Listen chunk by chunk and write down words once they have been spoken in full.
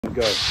1,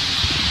 go.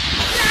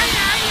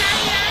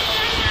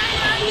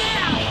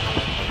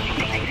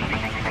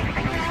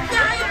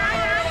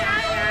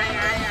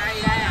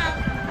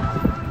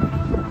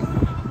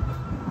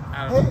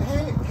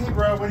 Hey,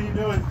 bro, what are you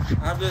doing?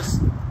 I'm just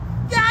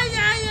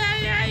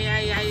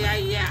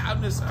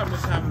I'm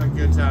just having a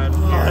good time.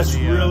 Oh, that's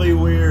really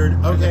weird.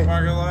 Okay. In the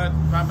parking lot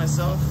by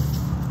myself.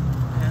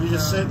 And, you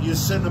just sit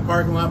in the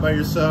parking lot by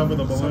yourself with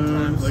a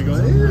balloon. Sometimes. Like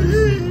going,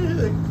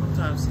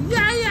 sometimes.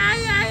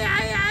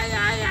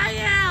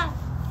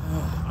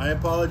 I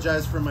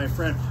apologize for my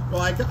friend.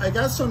 Well, I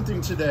got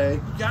something today.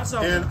 You got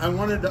something. And I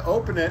wanted to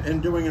open it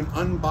and doing an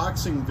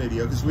unboxing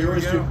video because we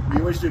always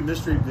do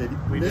mystery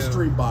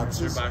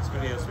boxes. Mystery box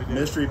videos, we do.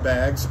 Mystery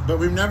bags, but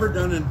we've never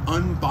done an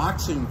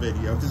unboxing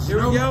video.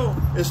 Here we go.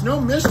 It's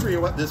no mystery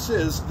what this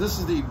is. This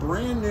is the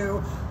brand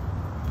new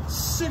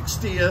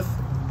 60th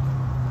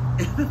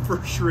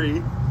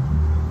anniversary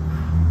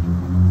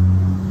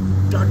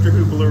Doctor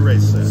Who Blu-ray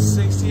set.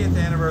 60th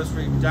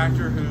anniversary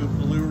Doctor Who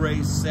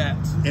Blu-ray set.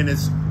 And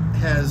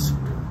has,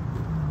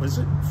 what is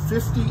it,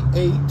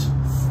 58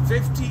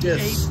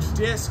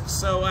 discs.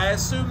 So I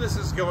assume this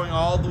is going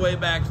all the way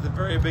back to the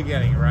very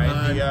beginning,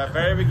 right? The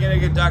very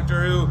beginning of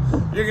Doctor Who.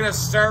 You're going to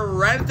start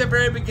right at the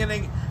very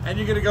beginning, and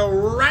you're going to go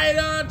right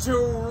on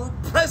to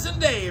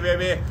present day,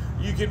 baby.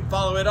 You can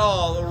follow it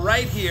all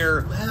right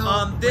here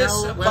on this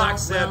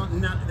box set.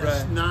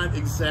 That's not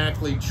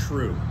exactly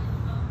true.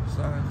 It's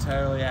not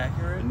entirely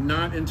accurate?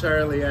 Not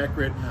entirely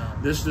accurate. No.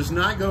 This does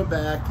not go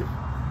back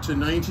to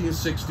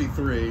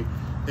 1963.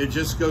 It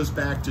just goes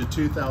back to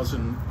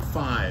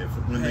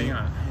 2005 when Hang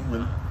on.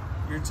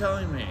 You're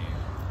telling me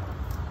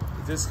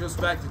this goes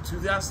back to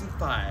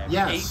 2005?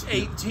 Yes.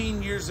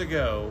 18 years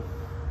ago,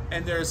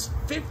 and there's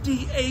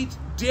 58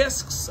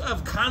 discs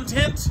of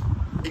content?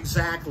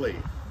 Exactly.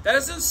 That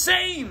is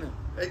insane.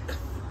 It's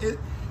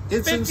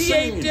 58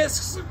 insane.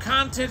 discs of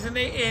content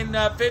in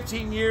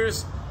 15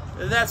 years.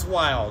 That's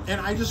wild.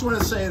 And I just want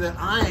to say that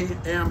I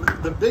am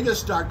the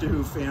biggest Doctor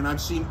Who fan. I've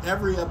seen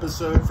every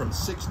episode from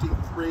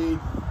 63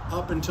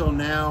 up until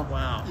now.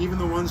 Wow. Even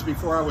the ones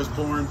before I was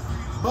born.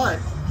 But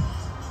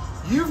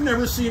you've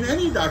never seen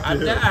any Doctor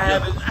Who. I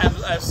haven't.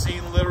 I've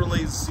seen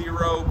literally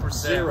 0%.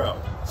 Zero.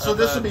 So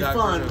this will be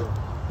fun.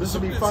 This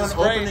will be fun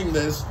opening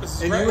this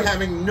and you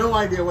having no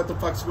idea what the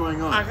fuck's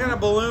going on. I got a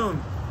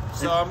balloon,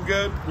 so I'm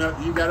good. No,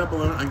 you got a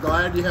balloon. I'm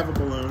glad you have a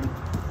balloon.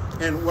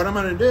 And what I'm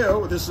going to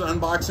do, this is an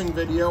unboxing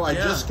video. I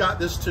just got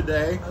this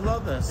today. I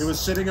love this. It was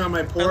sitting on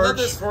my porch. I love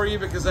this for you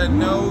because I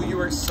know you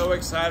are so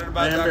excited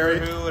about Doctor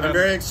Who. I'm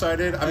very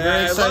excited. I'm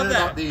very excited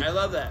about the. I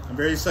love that. I'm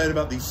very excited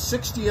about the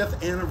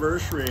 60th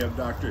anniversary of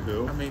Doctor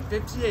Who. I mean,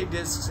 58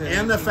 discs.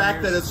 And the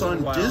fact that it's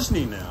on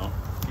Disney now.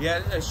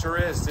 Yeah, it sure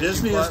is.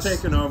 Disney has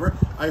taken over.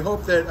 I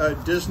hope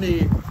that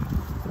Disney,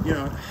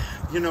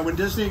 you know, when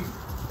Disney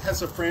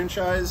has a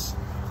franchise.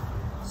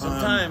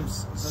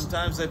 Sometimes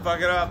they fuck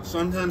it up.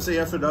 Sometimes they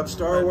F it up.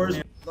 Star Wars.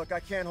 Look,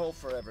 I can't hold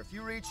forever. If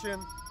you reach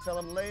him, tell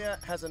him Leia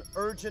has an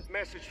urgent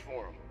message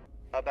for him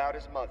about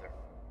his mother.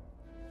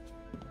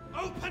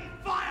 Open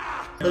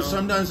fire! But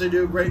sometimes they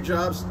do great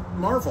jobs.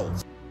 Marvel.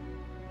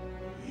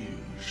 You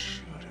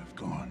should have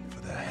gone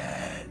for the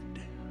head.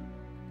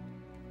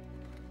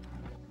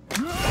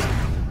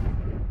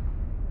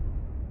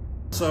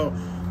 So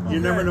you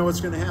never know what's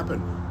going to happen.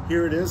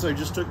 Here it is. I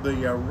just took the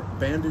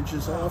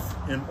bandages off,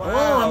 and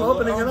I'm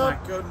opening it up. Oh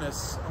my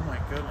goodness! Oh my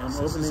goodness!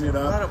 I'm opening it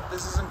up.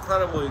 This is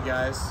incredible, you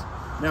guys.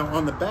 Now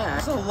on the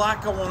back, there's a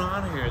lot going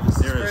on here. This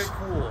is very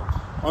cool.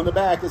 On the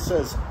back, it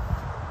says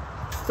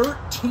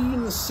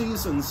 13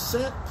 season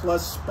set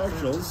plus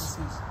specials.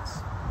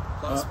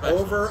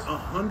 Over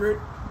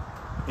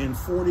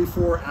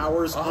 144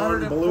 hours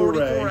on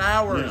Blu-ray. 144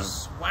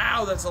 hours. Yeah.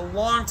 Wow, that's a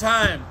long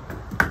time.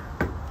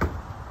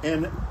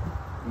 And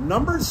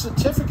numbered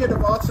certificate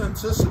of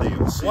authenticity.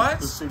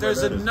 What?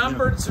 There's a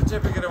numbered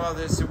certificate of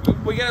authenticity.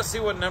 We gotta see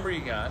what number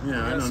you got.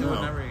 Yeah, I don't know. What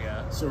number you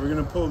got. So we're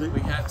gonna pull the.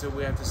 We have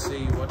to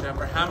see what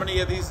number. How many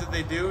of these did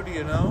they do? Do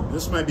you know?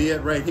 This might be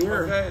it right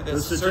here. Okay, the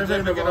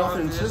certificate of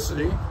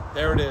authenticity.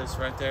 There it is,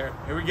 right there.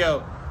 Here we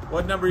go.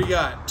 What number you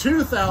got?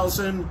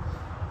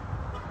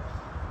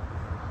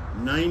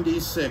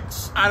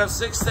 2,096. Out of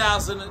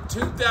 6,000,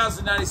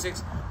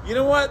 2,096. You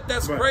know what?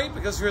 That's great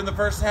because you're in the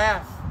first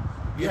half.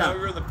 You know,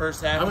 you're in the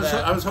first half.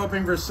 I was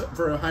hoping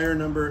for a higher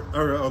number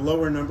or a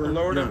lower number.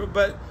 Number,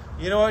 but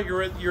you know what?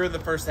 You're in the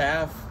first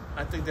half.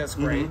 I think that's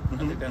great. I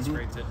think that's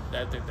great.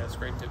 I think that's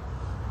great.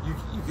 You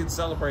can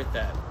celebrate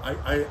that.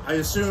 I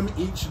assume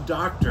each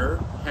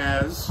Doctor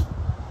has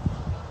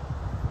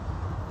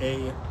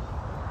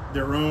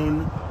their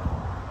own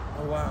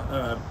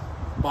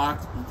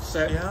box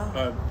set.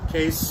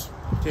 Case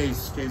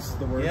is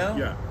the word.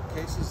 Yeah.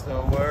 Case is the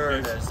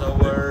word. Is the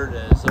word.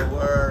 Is the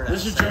word.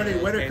 This is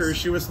Jodie Whittaker.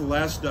 She was the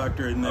last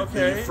Doctor in the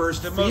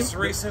first. The most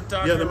recent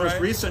Doctor. Yeah, the most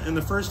recent and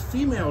the first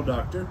female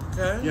Doctor.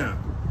 Okay. Yeah.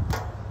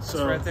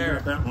 So right there.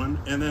 Got that one,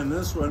 and then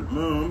this one,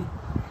 Moon.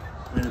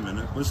 Wait a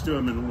minute. Let's do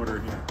them in order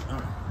here.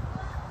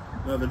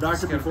 The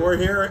Doctor before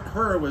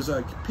her was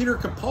Peter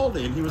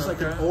Capaldi, and he was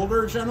like an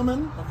older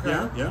gentleman.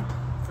 Okay. Yeah.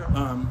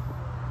 Okay.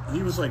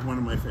 He was like one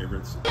of my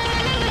favorites.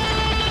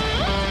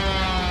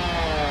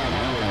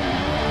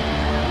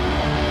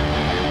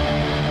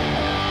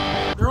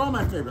 They're all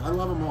my favorite. I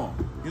love them all.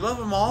 You love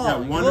them all? Yeah,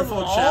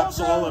 wonderful chaps,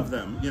 all of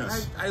them. them.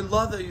 Yes. I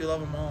love that you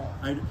love them all.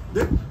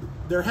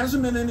 There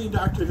hasn't been any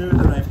Doctor Who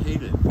that I've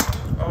hated.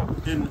 Oh.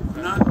 And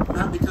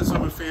not because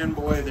I'm a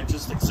fanboy that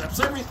just accepts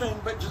everything,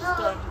 but just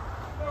I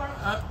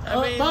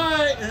mean,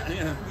 bye.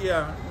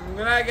 Yeah.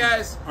 Good night,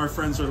 guys. Our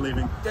friends are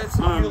leaving. That's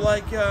you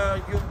like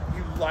you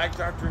like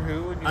Doctor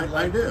Who, and you like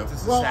I do.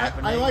 This Well, is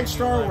happening, I like and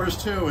Star Wars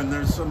too, and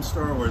there's some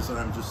Star Wars that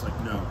I'm just like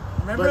no.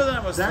 Remember but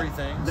that was three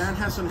things. That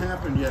hasn't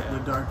happened yet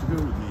with Doctor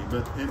Who with me,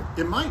 but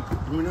it might.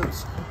 Who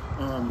knows?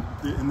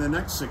 In the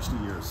next 60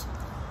 years.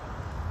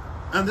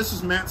 And this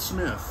is Matt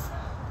Smith.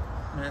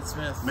 Matt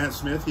Smith. Matt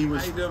Smith. He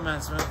was. How you doing,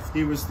 Matt Smith?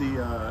 He was the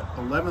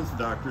 11th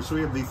Doctor. So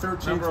we have the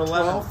 13th, Number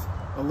 11. 12th,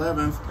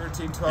 11th,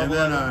 13, 12, and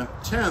 11. then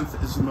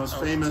 10th is the most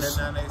famous,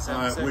 10, 9, 8,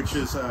 7, 6. which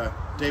is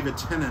David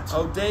Tennant.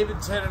 Oh,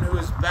 David Tennant, who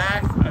is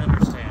back. I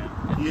understand.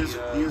 He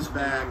is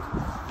back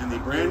in the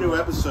brand new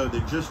episode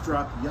that just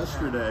dropped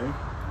yesterday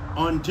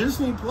on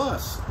Disney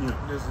Plus. You know,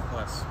 Disney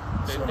Plus.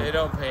 They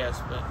don't pay us,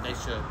 but they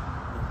should.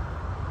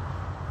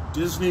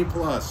 Disney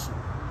Plus.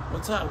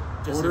 What's up?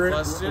 Disney Order it,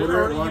 Plus.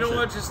 order it, You watch know it.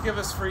 what? Just give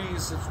us free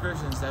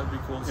subscriptions. That would be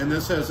cool. And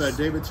this has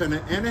David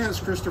Tennant, and it has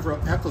Christopher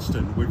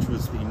Eccleston, which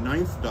was the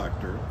 9th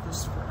Doctor.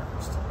 Christopher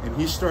Eccleston. And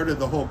he started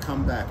the whole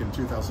comeback in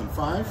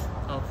 2005.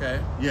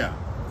 Okay. Yeah.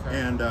 Okay.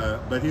 And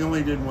but he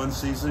only did one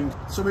season.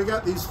 So we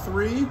got these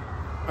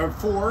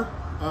 4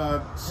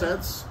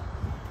 sets,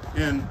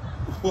 and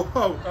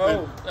whoa.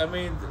 Oh, I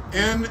mean,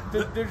 and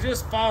they're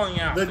just falling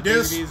out. The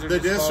discs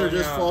are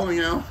just falling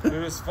out.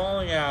 They're just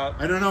falling out.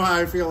 I don't know how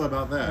I feel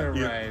about that. They're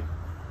Yeah. right.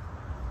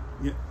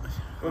 Yeah.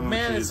 But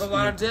man, it's a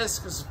lot of discs.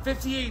 There's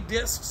 58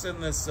 discs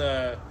in this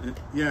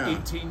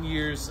 18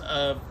 years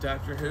of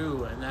Doctor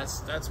Who, and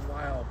that's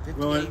wild.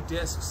 58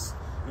 discs,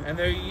 and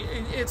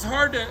it's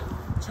hard to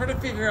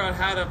figure out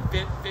how to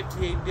fit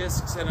 58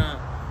 discs in a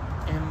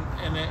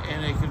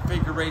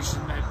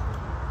configuration that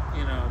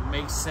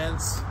makes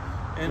sense.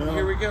 And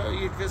here we go.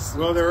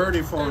 They're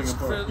already falling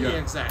apart. Yeah,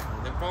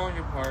 exactly. They're falling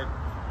apart.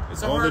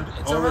 It's a all hard the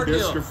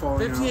discs deal. are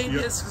falling 58 out.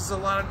 Yep. discs is a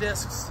lot of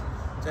discs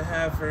to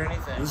have for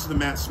anything. This is the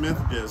Matt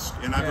Smith disc,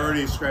 and I've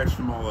already scratched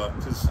them all up.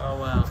 Oh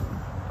wow!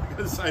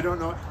 Because I don't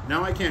know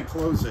now. I can't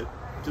close it.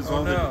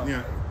 Oh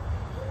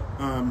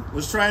no!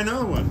 Let's try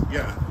another one.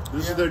 Yeah,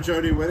 this is the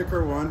Jodie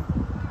Whittaker one.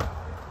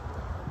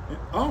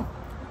 Oh,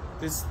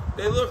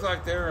 they look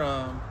like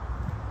they're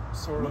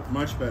sort of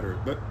much better,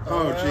 but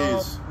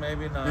geez,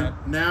 maybe not. And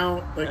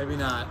now, maybe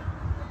not.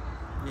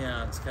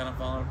 Yeah, it's kind of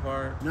falling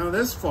apart. No,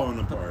 this is falling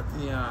apart.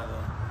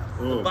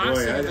 The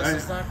boxing of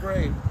this is not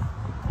great.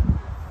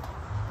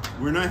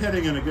 We're not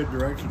heading in a good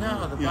direction.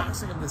 No, the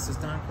boxing of this is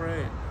not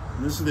great.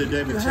 And this is the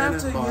David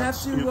Tennant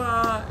box. You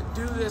have to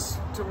do this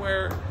to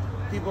where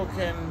people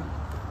can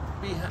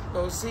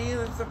see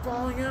that they're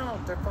falling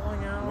out. They're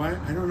falling out. Why?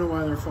 I don't know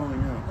why they're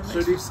falling out. That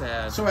makes me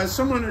sad. So, as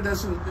someone who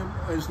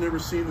has never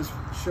seen this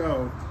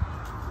show,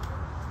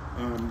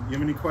 you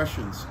have any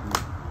questions?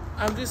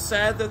 I'm just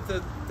sad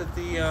that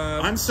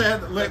I'm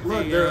sad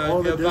that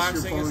all the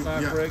boxing is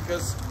not great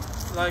because,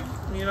 so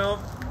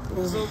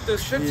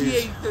there's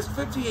 58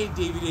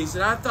 DVDs,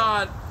 and I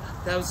thought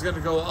that was going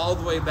to go all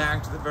the way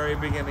back to the very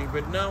beginning,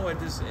 but no,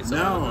 it's only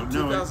from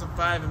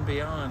 2005 and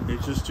beyond.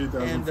 It's just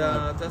 2005,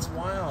 and that's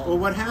wild. Well,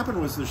 what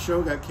happened was the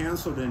show got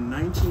canceled in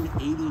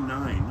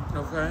 1989.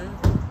 Okay.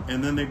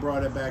 And then they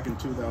brought it back in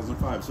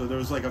 2005. So there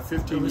was like a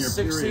 15-year period.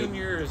 16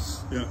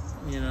 years.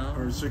 Yeah.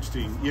 Or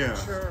 16. Yeah.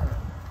 Sure.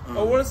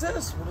 What is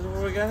this? What do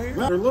we got here?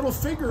 Well, they're little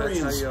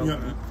figurines. That's how you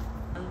open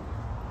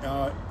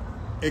it.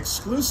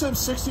 Exclusive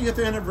 60th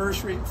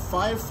anniversary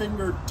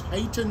 5-finger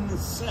Titan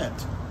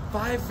set.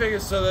 5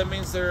 figures, so that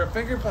means they're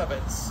finger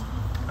puppets.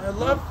 I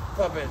love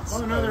puppets.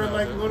 Oh no, they're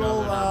like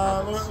little.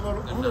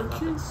 They're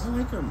cute. I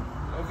like them.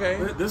 Okay.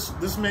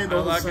 This made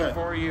the whole set. I like it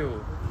for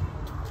you.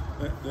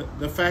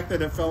 The fact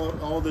that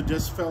all the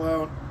discs fell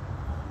out,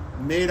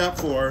 made up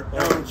for it.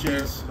 Oh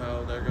jeez.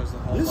 No, there goes the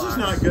whole This box. is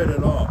not good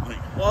at all.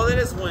 Well, it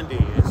is windy.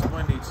 It's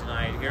windy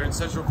tonight here in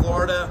Central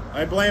Florida.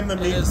 I blame the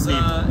meat.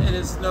 It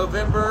is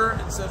November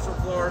in Central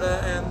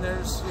Florida, and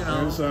there's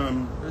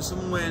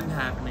some wind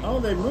happening. Oh,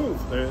 they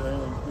moved.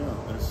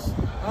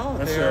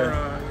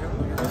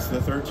 That's the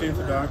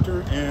 13th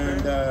Doctor,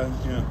 and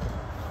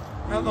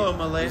Hello,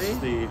 my lady. This is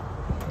the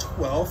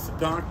 12th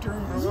Doctor.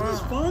 Isn't this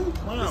fun?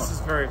 Wow. This is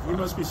very fun. You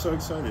must be so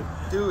excited.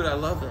 Dude, I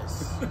love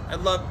this. I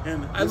love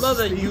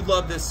that you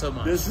love this so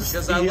much.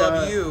 Because I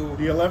love you.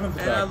 The 11th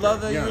Doctor. And I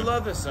love that you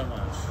love this so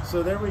much.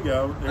 So there we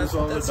go. There's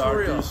all the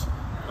Doctors.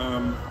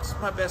 This is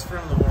my best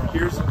friend in the world.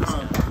 Here's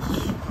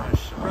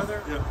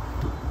brother. Yeah.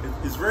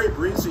 It's very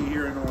breezy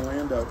here in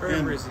Orlando.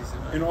 Very breezy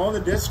tonight. And all the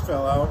discs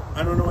fell out.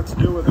 I don't know what to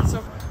do with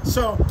them.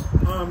 So,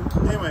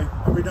 anyway,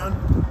 are we done?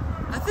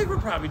 I think we're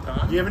probably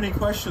done. Do you have any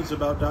questions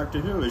about Doctor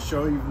Who, a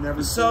show you've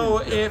never seen? So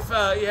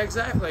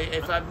exactly.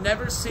 If I've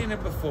never seen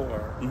it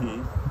before,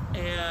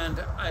 and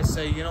I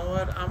say, you know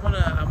what, I'm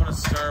gonna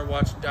start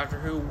watching Doctor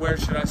Who. Where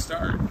should I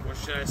start? Where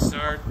should I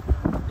start?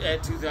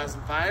 at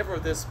 2005, or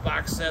this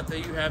box set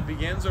that you have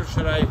begins, or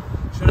should I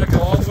go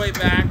all the way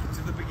back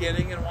to the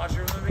beginning and watch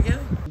it from the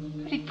beginning?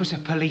 It was a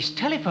police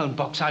telephone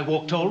box. I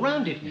walked all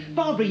round it.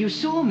 Barbara, you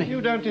saw me.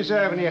 You don't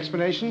deserve any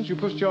explanations. You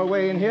pushed your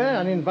way in here,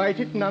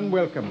 uninvited and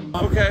unwelcome.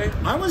 Okay.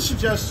 I would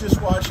suggest just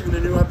watching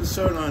the new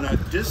episode on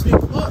Disney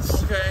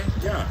Plus. Okay.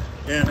 Yeah.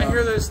 And I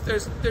hear there's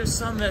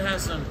some that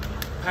has some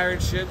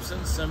pirate ships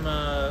and some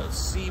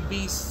sea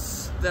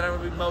beasts that I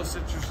would be most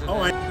interested in.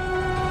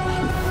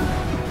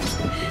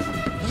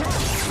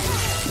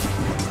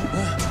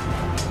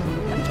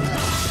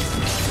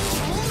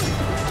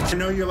 I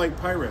know you like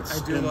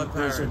pirates. I do love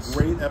pirates. There's a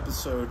great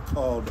episode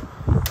called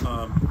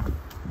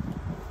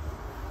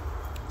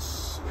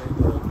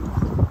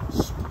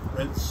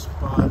Red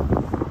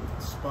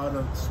Spot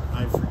of,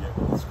 I forget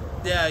what it's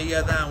called.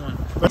 Yeah, that one.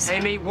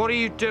 Amy, what are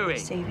you doing?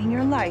 Saving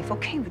your life.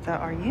 Okay with that,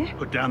 are you?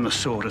 Put down the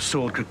sword. A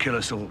sword could kill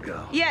us all,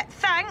 girl. Yeah,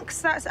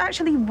 thanks. That's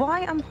actually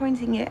why I'm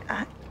pointing it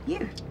at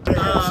you.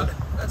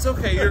 That's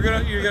okay. You're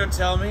gonna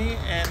tell me,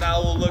 and I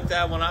will look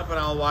that one up, and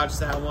I'll watch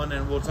that one,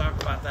 and we'll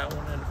talk about that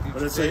one in a future.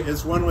 But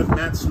it's one with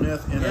Matt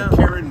Smith and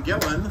Karen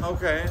Gillan.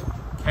 Okay,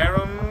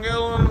 Karen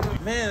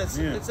Gillan. Man,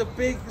 it's a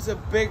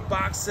big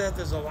box set.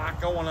 There's a lot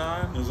going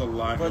on. There's a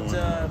lot going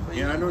on. But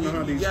I don't know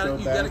how these go back.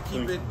 You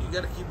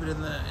gotta keep it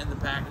in the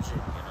packaging.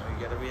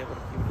 You gotta be able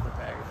to keep it in the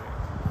packaging.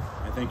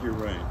 I think you're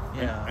right.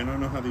 Yeah. I don't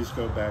know how these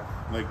go back.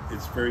 Like,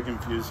 it's very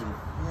confusing.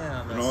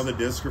 Yeah. And all the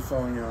discs are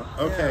falling out.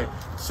 Okay,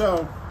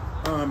 so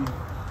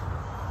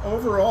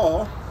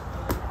overall,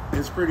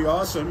 it's pretty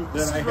awesome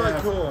that I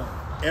have cool.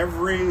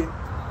 every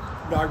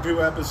Doctor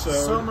Who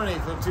episode. So many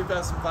from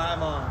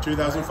 2005 on.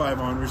 2005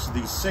 on, which is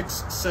the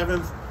 6th,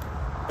 7th,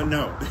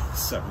 no,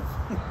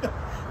 7th.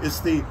 It's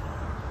the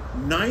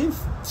 9th,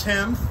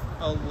 10th,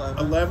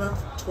 11th,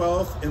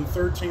 12th, and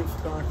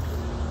 13th Doctor.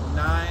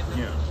 9,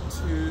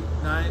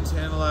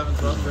 10, 11,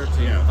 12,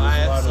 13. Yeah,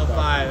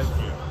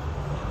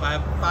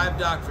 Five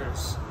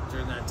doctors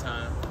during that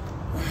time.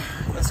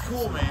 That's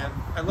cool, man.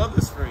 I love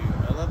this for you.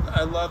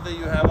 I love that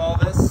you have all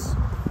this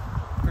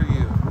for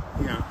you.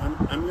 Yeah, I'm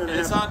gonna. And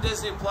it's on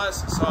Disney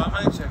Plus, so I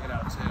might check it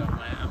out too.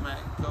 I might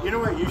go. You know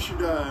what? You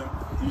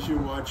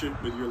should watch it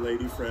with your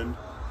lady friend.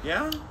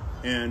 Yeah.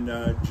 And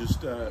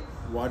just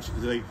watch.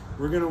 Like,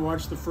 we're gonna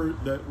watch we're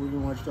gonna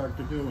watch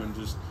Doctor Who and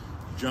just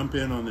jump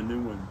in on the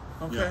new one.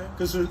 Okay.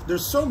 Because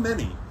there's so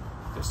many.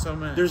 There's so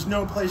many. There's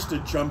no place to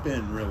jump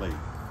in, really.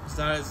 It's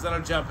not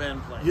a jump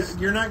in place.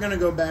 You're not going to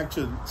go back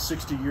to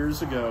 60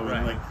 years ago,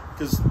 right? And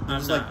because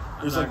there's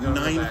like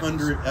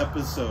 900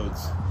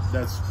 episodes.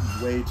 That's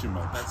way too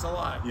much. That's a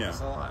lot. Yeah,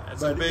 that's a lot.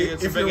 It's a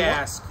big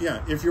ask.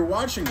 Yeah, if you're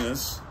watching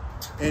this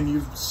and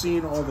you've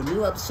seen all the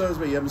new episodes,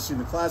 but you haven't seen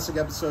the classic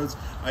episodes,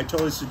 I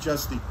totally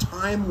suggest the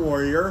Time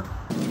Warrior.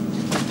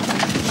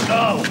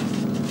 No!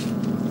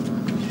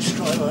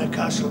 Destroy my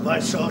castle by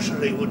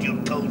sorcery, would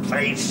you, toad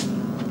face?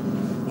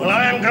 Well,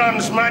 Iron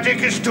Grand's magic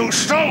is too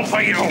strong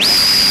for you!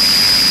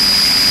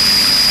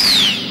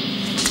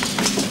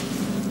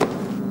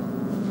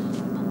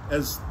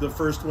 As the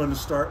first one to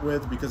start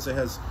with, because it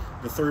has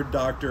the third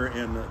Doctor,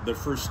 and the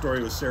first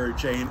story was Sarah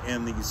Jane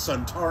and the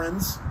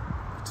Suntarans.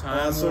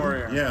 Time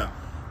Warrior. Yeah.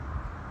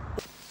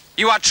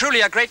 You are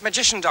truly a great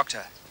magician,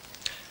 Doctor.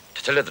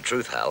 To tell you the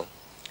truth, Hal,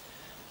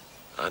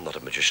 I'm not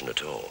a magician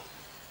at all.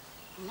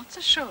 I'm not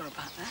so sure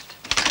about that.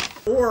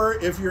 Or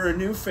if you're a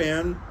new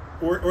fan,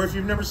 or if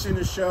you've never seen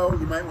the show,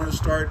 you might want to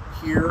start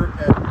here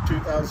at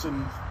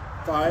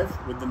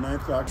 2005 with the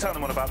 9th Doctor. Tell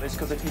them all about this,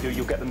 because if you do,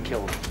 you'll get them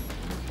killed.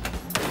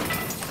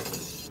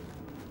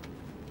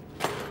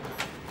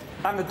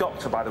 I'm the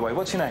Doctor, by the way.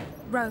 What's your name?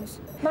 Rose.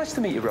 Nice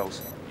to meet you,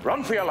 Rose.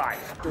 Run for your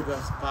life.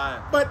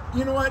 2005. But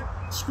you know what?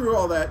 Screw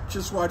all that.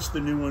 Just watch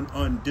the new one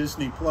on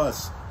Disney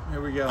Plus.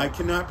 Here we go. I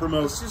cannot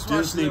promote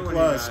Disney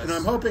Plus, and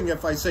I'm hoping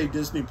if I say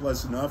Disney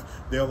Plus enough,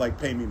 they'll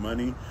pay me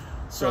money.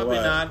 So, probably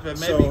not, but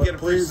maybe you get a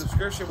free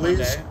subscription one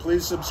day.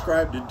 Please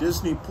subscribe to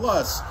Disney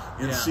Plus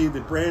and see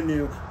the brand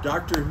new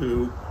Doctor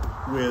Who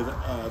with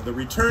the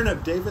return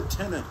of David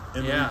Tennant.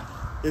 And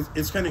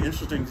it's kind of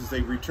interesting because they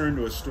returned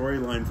to a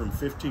storyline from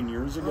 15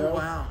 years ago. Oh,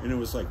 wow. And it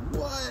was like,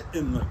 what?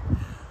 And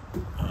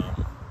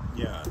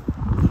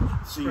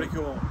see, pretty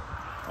cool.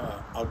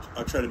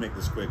 I'll try to make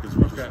this quick because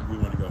we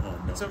want to go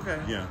home. It's okay.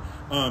 Yeah.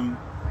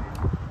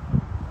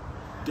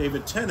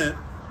 David Tennant,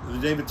 the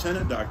David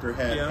Tennant Doctor,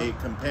 had a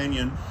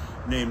companion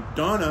named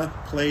Donna,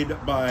 played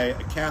by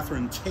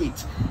Catherine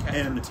Tate.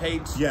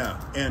 Tate. Yeah.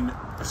 And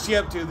what's she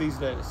up to these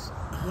days?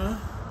 Huh?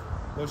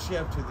 What's she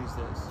up to these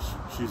days?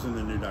 She's in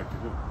the new Doctor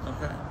Who.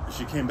 Okay.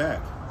 She came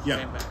back. Yeah.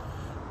 Came back.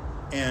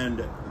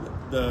 And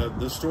the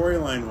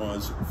storyline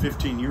was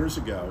 15 years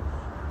ago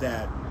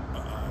that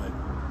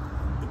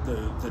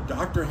the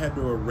Doctor had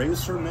to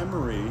erase her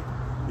memory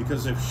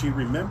because if she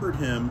remembered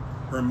him,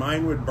 her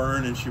mind would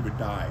burn and she would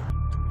die.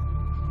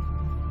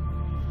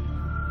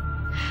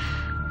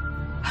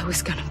 I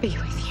was gonna be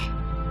with you.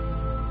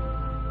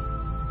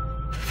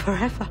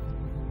 Forever.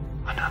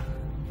 I know.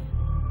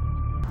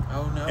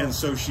 Oh no. And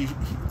so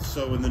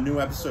so in the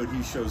new episode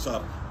he shows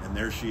up and and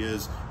there she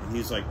is, and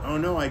he's like, oh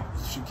no,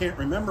 she can't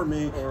remember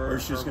me, or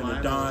she's going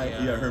to die.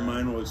 Yeah, her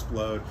mind will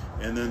explode.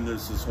 And then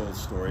there's this whole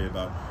story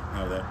about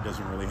how that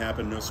doesn't really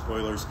happen. No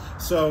spoilers.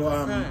 So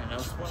okay, no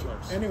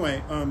spoilers.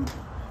 Anyway,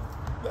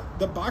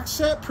 the box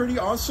set, pretty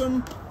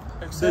awesome.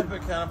 Except it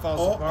kind of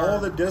falls apart. All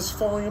the discs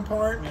falling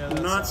apart, yeah,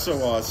 not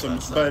so awesome.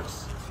 But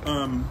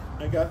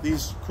I got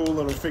these cool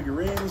little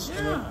figurines.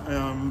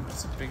 Yeah, and,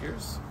 some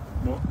figures.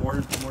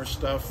 More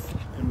stuff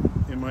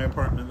in my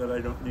apartment that I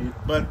don't need.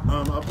 But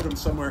I'll put them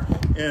somewhere.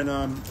 And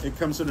it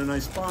comes in a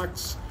nice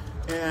box.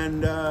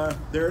 And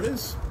there it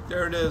is.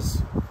 There it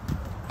is.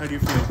 How do you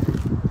feel?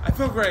 I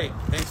feel great.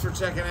 Thanks for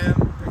checking in.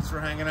 Thanks for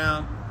hanging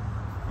out.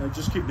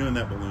 Just keep doing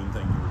that balloon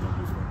thing you were doing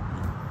before.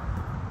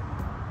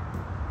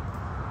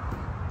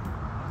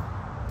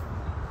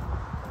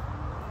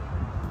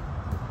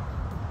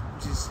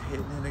 Just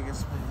hitting it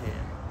against my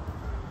head.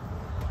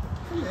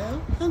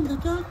 Hello, I'm the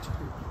doctor.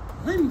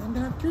 I'm the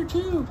doctor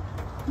too.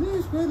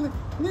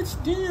 Let's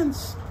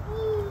dance.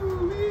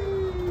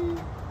 Ooh-wee.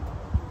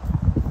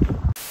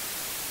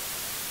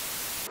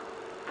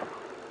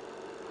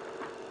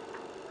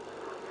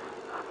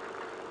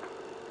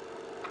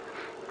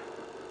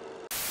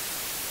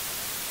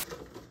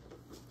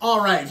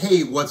 All right,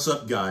 hey, what's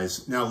up,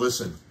 guys? Now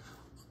listen,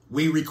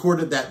 we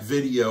recorded that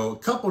video a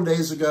couple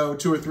days ago,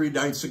 2 or 3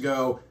 nights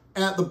ago,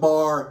 at the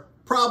bar,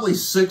 probably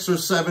 6 or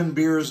 7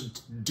 beers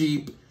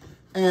deep,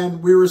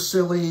 and we were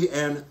silly,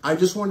 and I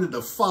just wanted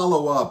to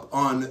follow up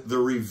on the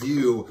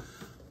review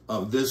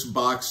of this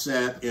box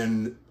set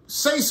and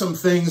say some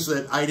things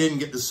that I didn't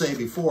get to say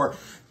before.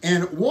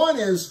 And one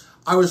is,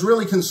 I was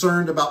really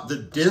concerned about the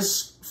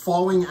discs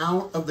falling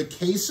out of the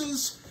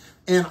cases,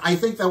 and I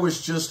think that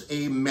was just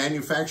a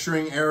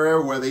manufacturing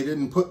error where they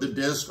didn't put the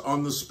disc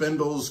on the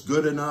spindles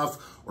good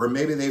enough, or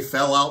maybe they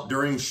fell out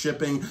during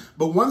shipping.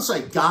 But once I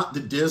got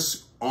the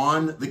disc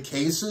on the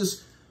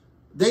cases,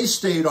 they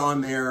stayed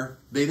on there.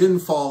 They didn't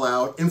fall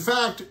out. In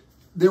fact,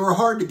 they were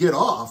hard to get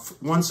off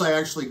once I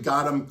actually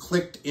got them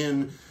clicked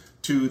in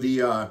to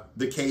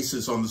the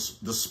cases on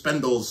the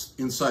spindles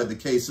inside the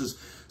cases.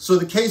 So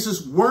the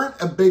cases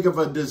weren't as big of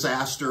a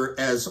disaster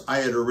as I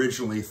had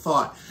originally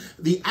thought.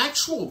 The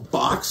actual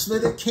box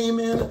that it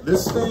came in,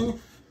 this thing,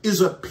 is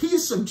a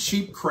piece of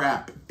cheap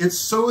crap. It's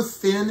so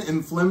thin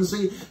and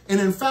flimsy, and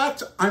in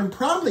fact, I'm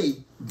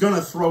probably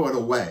gonna throw it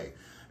away.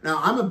 Now,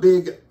 I'm a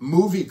big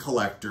movie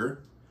collector,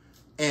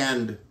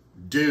 and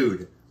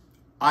dude,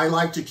 I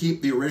like to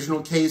keep the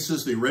original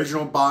cases, the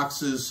original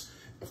boxes.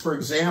 For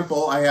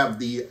example, I have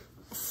the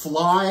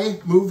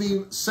Fly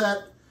movie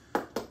set,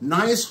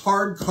 nice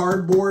hard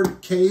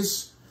cardboard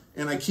case,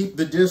 and I keep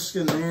the disc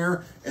in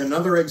there.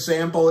 Another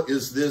example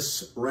is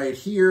this right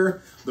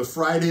here, the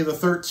Friday the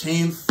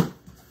 13th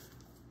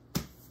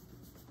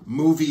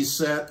movie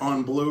set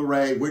on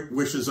Blu-ray,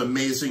 which is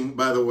amazing,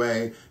 by the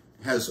way,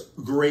 has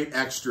great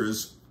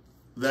extras.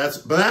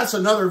 But that's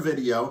another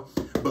video.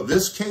 But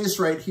this case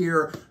right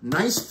here,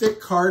 nice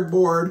thick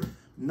cardboard,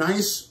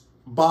 nice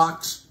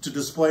box to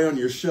display on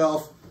your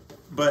shelf.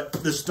 But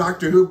this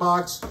Doctor Who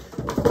box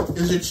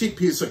is a cheap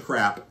piece of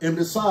crap. And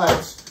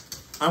besides,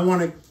 I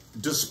want to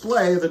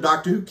display the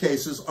Doctor Who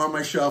cases on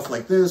my shelf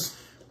like this.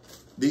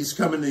 These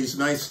come in these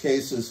nice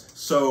cases.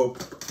 So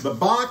the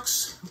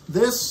box,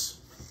 this,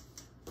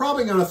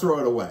 probably going to throw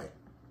it away.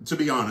 To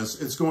be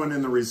honest, it's going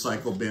in the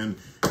recycle bin.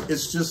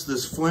 It's just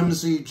this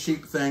flimsy,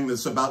 cheap thing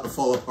that's about to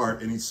fall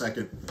apart any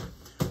second.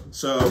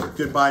 So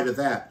goodbye to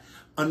that.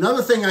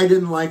 Another thing I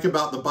didn't like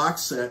about the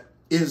box set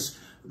is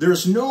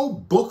there's no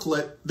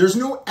booklet, there's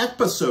no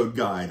episode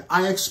guide.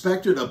 I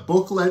expected a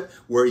booklet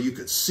where you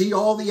could see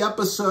all the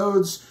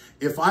episodes.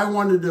 If I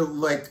wanted to,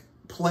 like,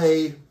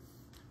 play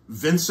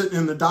Vincent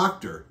and the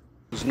Doctor.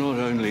 He was not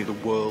only the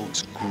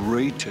world's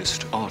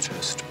greatest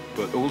artist,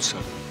 but also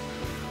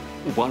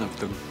one of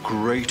the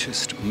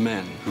greatest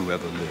men who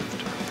ever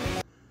lived.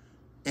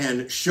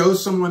 And show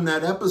someone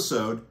that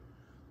episode.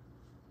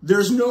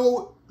 There's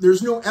no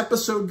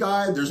episode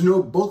guide. There's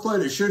no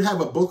booklet. It should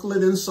have a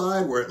booklet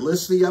inside where it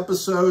lists the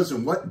episodes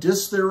and what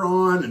disc they're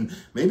on and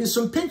maybe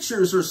some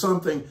pictures or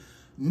something.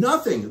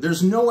 Nothing.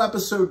 There's no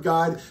episode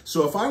guide.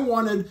 So if I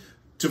wanted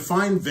to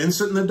find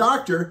Vincent and the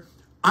Doctor,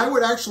 I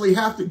would actually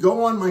have to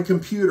go on my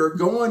computer,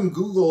 go on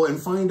Google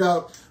and find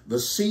out the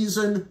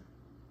season,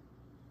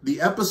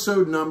 the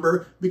episode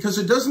number, because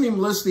it doesn't even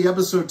list the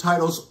episode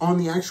titles on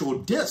the actual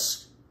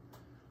disc.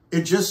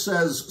 It just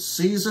says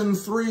season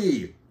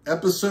 3,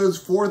 episodes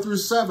 4 through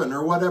 7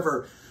 or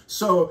whatever.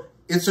 So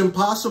it's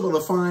impossible to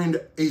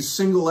find a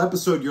single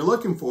episode you're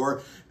looking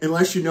for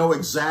unless you know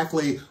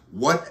exactly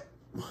what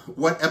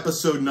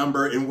episode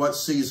number and what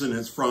season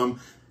it's from.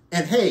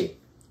 And hey,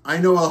 I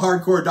know a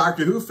hardcore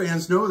Doctor Who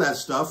fans know that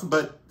stuff,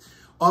 but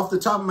off the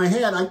top of my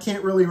head, I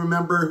can't really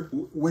remember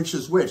which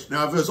is which.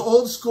 Now, if it was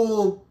old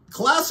school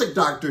classic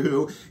Doctor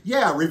Who,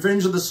 yeah,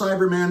 Revenge of the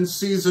Cybermen,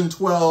 Season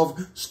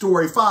 12,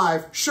 Story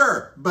 5,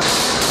 sure, but...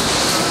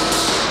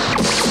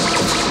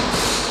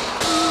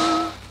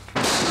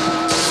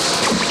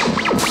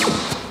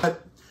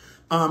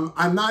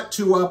 I'm not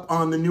too up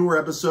on the newer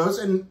episodes,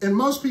 and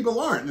most people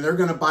aren't. They're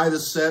going to buy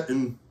this set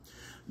and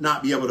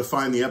not be able to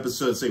find the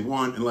episodes they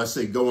want unless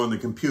they go on the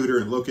computer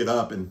and look it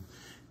up. And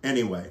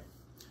anyway,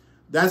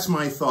 that's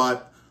my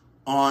thought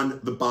on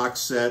the box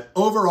set.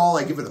 Overall,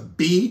 I give it a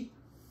B.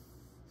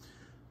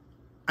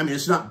 I mean,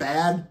 it's not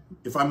bad.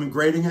 If I'm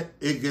grading it,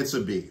 it gets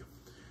a B.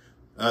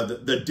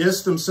 The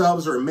discs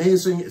themselves are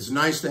amazing. It's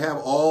nice to have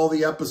all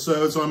the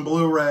episodes on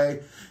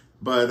Blu-ray,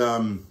 but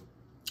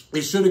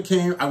it should have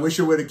came, I wish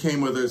it would have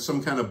came with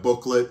some kind of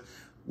booklet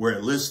where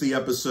it lists the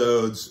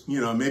episodes, you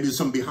know, maybe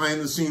some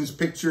behind the scenes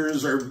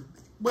pictures or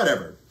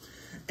whatever.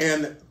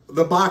 And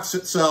the box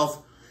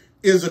itself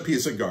is a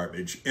piece of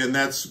garbage, and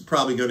that's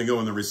probably going to go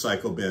in the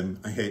recycle bin,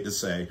 I hate to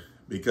say,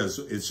 because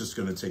it's just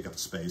going to take up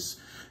space.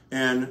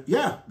 And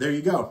yeah, there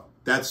you go.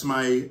 That's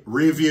my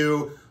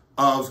review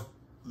of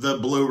the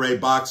Blu-ray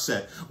box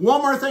set.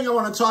 One more thing I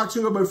want to talk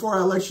to you before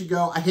I let you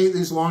go. I hate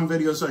these long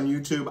videos on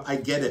YouTube. I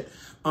get it.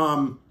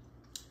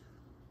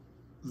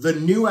 The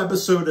new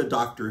episode of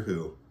Doctor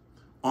Who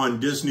on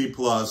Disney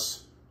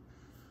Plus,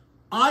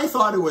 I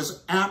thought it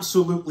was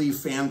absolutely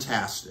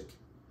fantastic.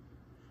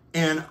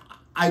 And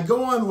I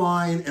go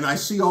online and I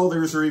see all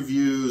these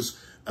reviews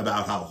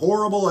about how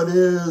horrible it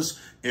is,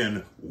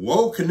 and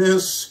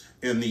wokeness,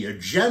 and the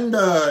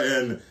agenda,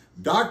 and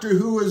Doctor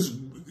Who has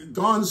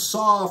gone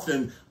soft,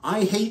 and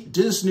I hate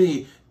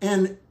Disney.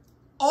 And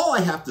all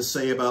I have to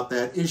say about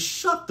that is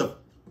shut the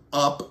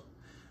up.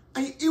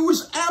 It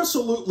was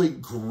absolutely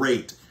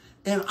great.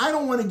 And I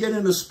don't want to get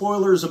into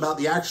spoilers about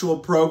the actual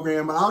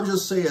program, but I'll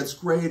just say it's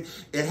great.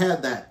 It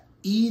had that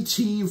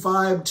E.T.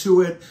 vibe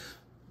to it.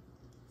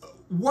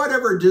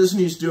 Whatever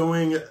Disney's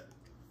doing,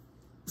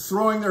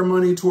 throwing their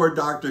money toward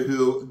Doctor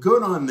Who,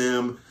 good on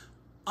them.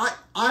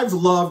 I've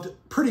loved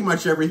pretty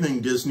much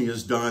everything Disney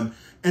has done.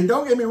 And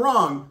don't get me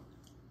wrong,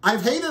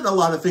 I've hated a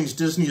lot of things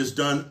Disney has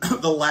done.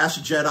 The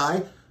Last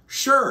Jedi,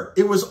 sure,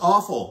 it was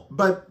awful.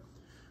 But,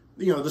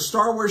 you know, the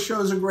Star Wars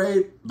shows are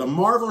great. The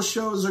Marvel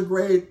shows are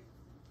great.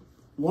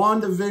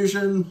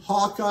 WandaVision,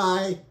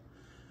 Hawkeye.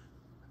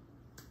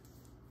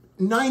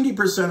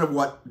 90% of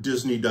what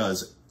Disney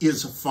does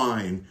is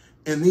fine.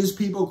 And these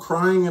people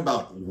crying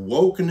about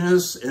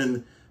wokeness,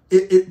 and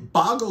it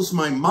boggles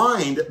my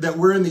mind that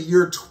we're in the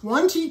year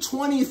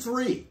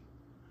 2023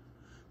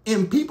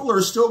 and people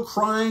are still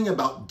crying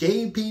about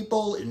gay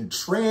people and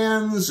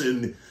trans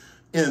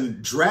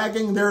and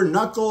dragging their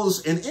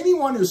knuckles. And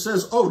anyone who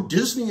says, oh,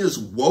 Disney is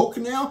woke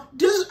now,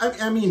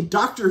 I mean,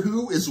 Doctor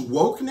Who is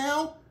woke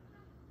now?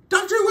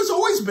 Doctor Who has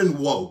always been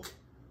woke.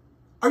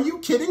 Are you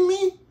kidding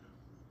me?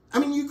 I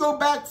mean, you go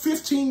back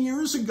 15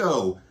 years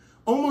ago,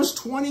 almost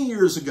 20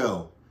 years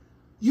ago.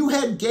 You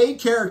had gay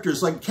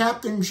characters like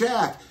Captain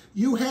Jack.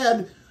 You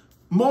had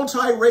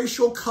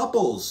multiracial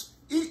couples.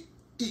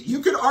 You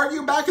could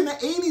argue back in the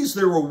 80s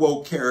there were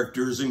woke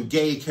characters and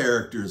gay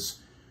characters.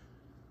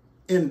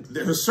 And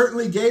there are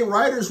certainly gay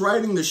writers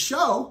writing the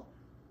show.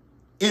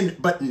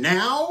 But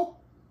now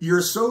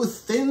you're so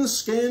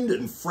thin-skinned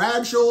and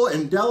fragile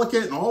and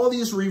delicate, and all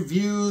these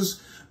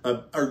reviews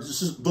are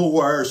just the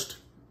worst.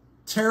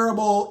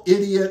 Terrible,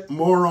 idiot,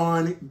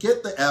 moron,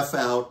 get the F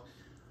out.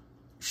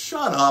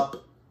 Shut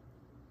up.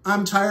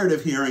 I'm tired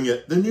of hearing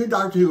it. The new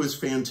Doctor Who is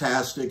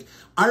fantastic.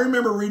 I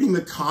remember reading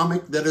the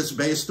comic that it's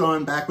based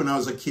on back when I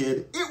was a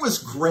kid. It was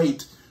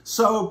great.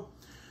 So,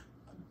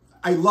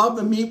 I love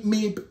the Meep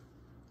Meep.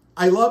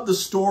 I love the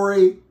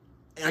story.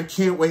 And I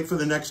can't wait for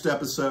the next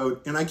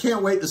episode. And I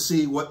can't wait to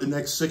see what the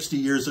next 60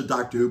 years of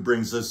Doctor Who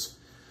brings us.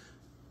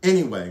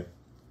 Anyway,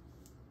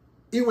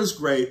 it was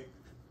great.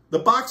 The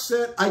box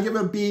set, I give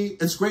it a B.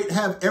 It's great to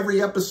have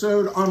every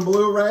episode on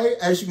Blu-ray,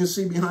 as you can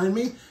see behind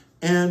me.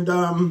 And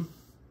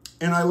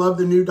I love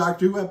the new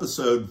Doctor Who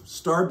episode,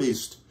 Star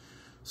Beast.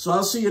 So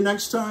I'll see you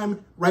next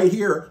time right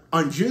here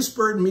on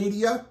Juicebird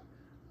Media,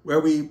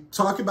 where we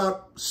talk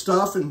about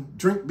stuff and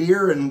drink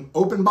beer and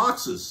open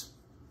boxes.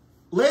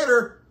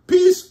 Later.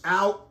 Peace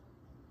out.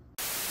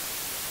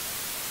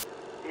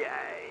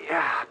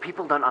 Yeah,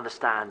 people don't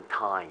understand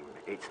time.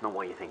 It's not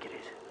what you think it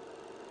is.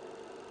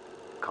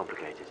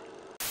 Complicated.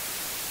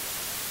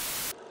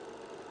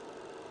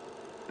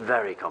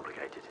 Very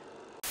complicated.